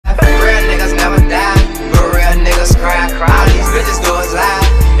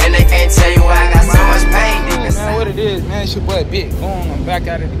back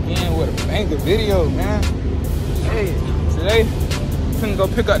at it again with a banger video, man. Hey, today, I'm finna go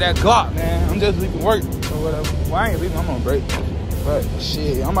pick up that Glock, man. I'm just leaving work or whatever. Well, I ain't leaving, I'm on break. But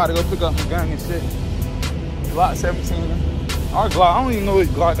shit, I'm about to go pick up my gun and shit. Glock 17. Our Glock, I don't even know which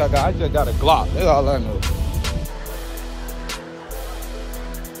Glock I got. I just got a Glock. That's all I know.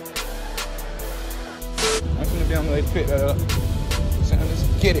 I'm finna be on the way to pick that up. So let's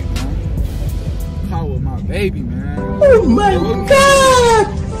get it, man. Out with my baby, man. Oh my God!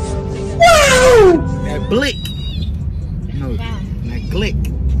 Wow! That blick. No, that glick.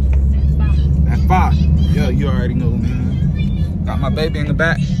 That fire. Yo, you already know, man. Got my baby in the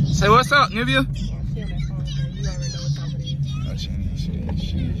back. Say what's up, Nivea? Oh, she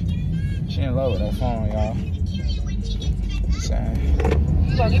in love with that phone, y'all. Saying.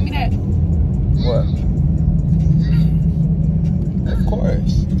 You gonna give me that? What? Of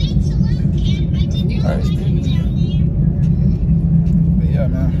course. Alright. But yeah,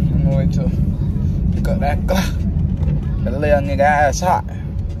 man, I'm gonna wait till pick up that Glock. That little nigga ass hot.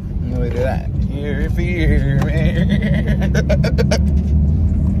 I'm gonna wait till that. Here for here, man.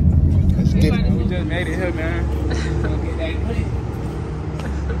 Let's get it. We just made it here, man. Gonna get that money.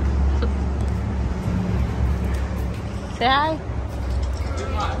 Say hi.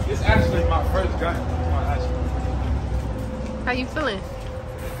 This actually my first gun. How you feeling?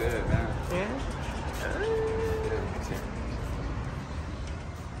 Good, man. Yeah.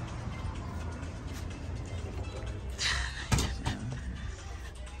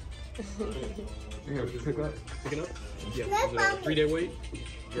 You have to pick up? Picking up? Yeah, there's a 3-day wait.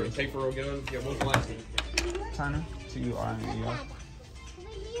 You're a taper roll gun. Yeah, when's the last one? Turner, T-U-R-N-E-R.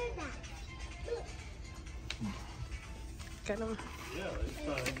 Got him. Yeah,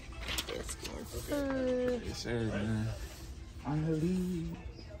 it's fine. It says, man. On the lead.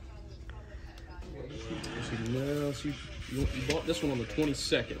 No, so you bought this one on the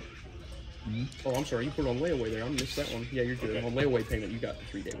 22nd. Oh, I'm sorry. You put it on layaway there. I missed that one. Yeah, you're good. On layaway payment, you got the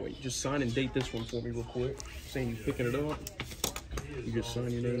 3-day wait. Just sign and date this one for me real quick. Saying you picking it up. You just sign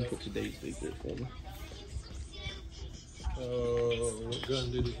your name, put the date there for me. What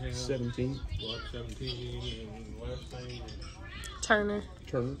gun did it have? 17. Block 17 and last name? Turner.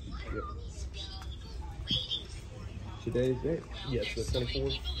 Turner. Yep. Today's date? Yes, the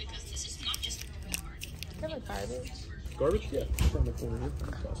 24th. Kind of garbage. Garbage? Yeah. It's around the corner here.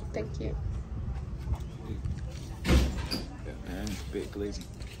 Thank you. Yeah, man. Big glazing.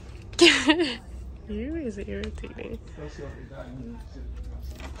 You is irritating.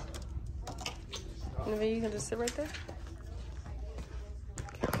 Maybe you can just sit right there.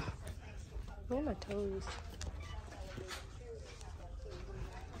 Where are my toes?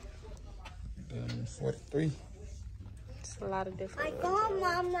 43. It's a lot of different. iPhone,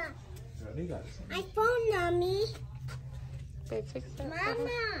 Mama. They got iPhone, Mommy. Babe, fix that.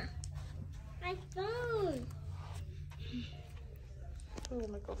 Mama. iPhone. Let me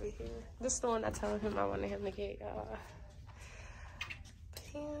look over here. This is the one I told him I wanted him to get, But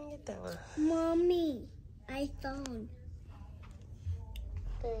he didn't get that one. Mommy. iPhone.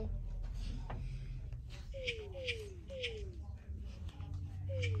 Okay.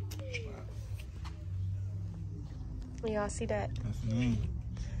 Y'all see that? That's me.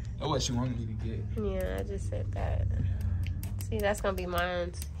 That's what she wanted me to get. Yeah, I just said that. See, that's gonna be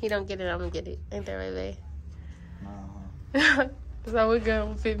mine. He don't get it, I'm gonna get it. Ain't that right, babe? So which gun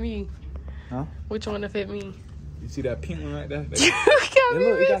will fit me? Huh? Which one will fit me? You see that pink one right there? Look,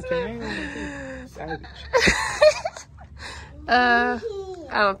 It got your name on it. Savage. I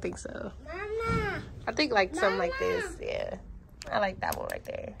don't think so. Mama. I think like something like this. Yeah, I like that one right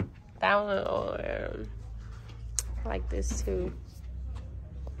there. That one or I like this too.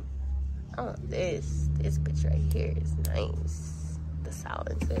 Oh, this bitch right here is nice. The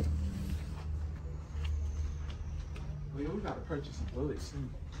silencer. Well, we gotta purchase some bullets soon.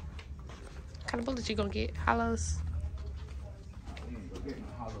 What kind of bullets you gonna get? Hollows? We ain't gonna get no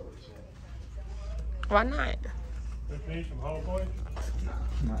hollows yet. Why not? Need some hollow points?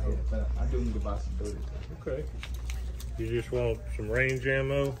 Not yet, but I do need to buy some bullets. Okay. You just want some range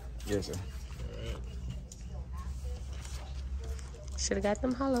ammo? Yes, sir. Should have got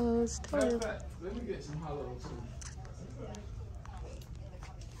them hollows. Told Matter you. of fact, let me get some hollows too.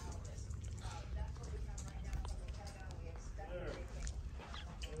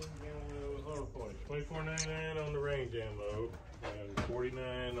 Hollow points. $24.99 on the range ammo and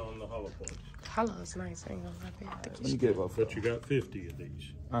 $49 on the hollow points. Hollows nice. I ain't gonna lie. Let me get about But you got 50 of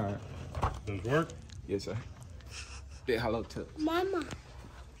these. All right. Those work? Yes, sir. Big hollow tip. Mama.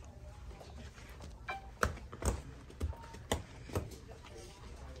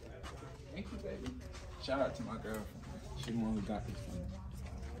 Thank you, baby. Shout out to my girlfriend. She the one who got this for me.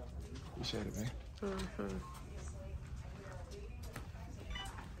 Appreciate it, man.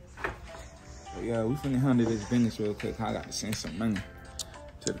 But yeah, we finna handle this business real quick. I got to send some money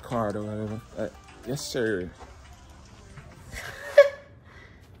to the card or whatever. But yes, sir.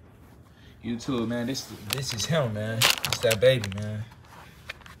 YouTube, man. This is him, man. It's that baby, man.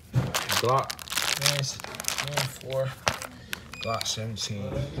 Glock, man, 4, Glock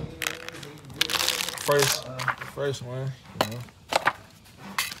 17. First one, you know.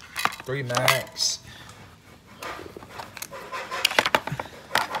 3 max.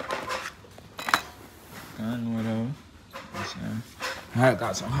 Gun, whatever. I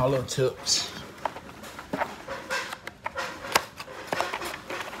got some hollow tips.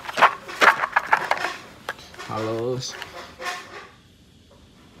 Hollows.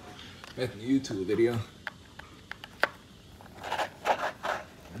 Making a YouTube video.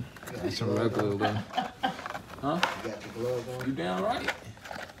 Got some regular though. Huh? You got the glove on? You damn right.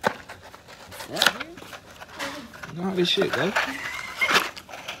 You know how this shit go.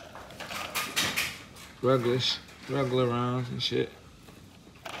 Regular rounds and shit.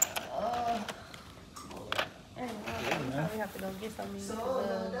 We have to go get something.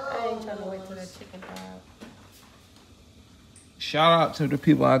 I ain't trying to wait till that chicken dies. Shout out to the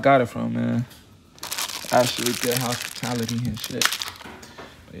people I got it from, man. Actually good hospitality and shit.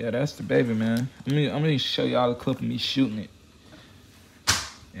 But yeah, that's the baby, man. I'm gonna show y'all a clip of me shooting it.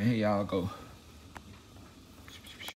 And here y'all go.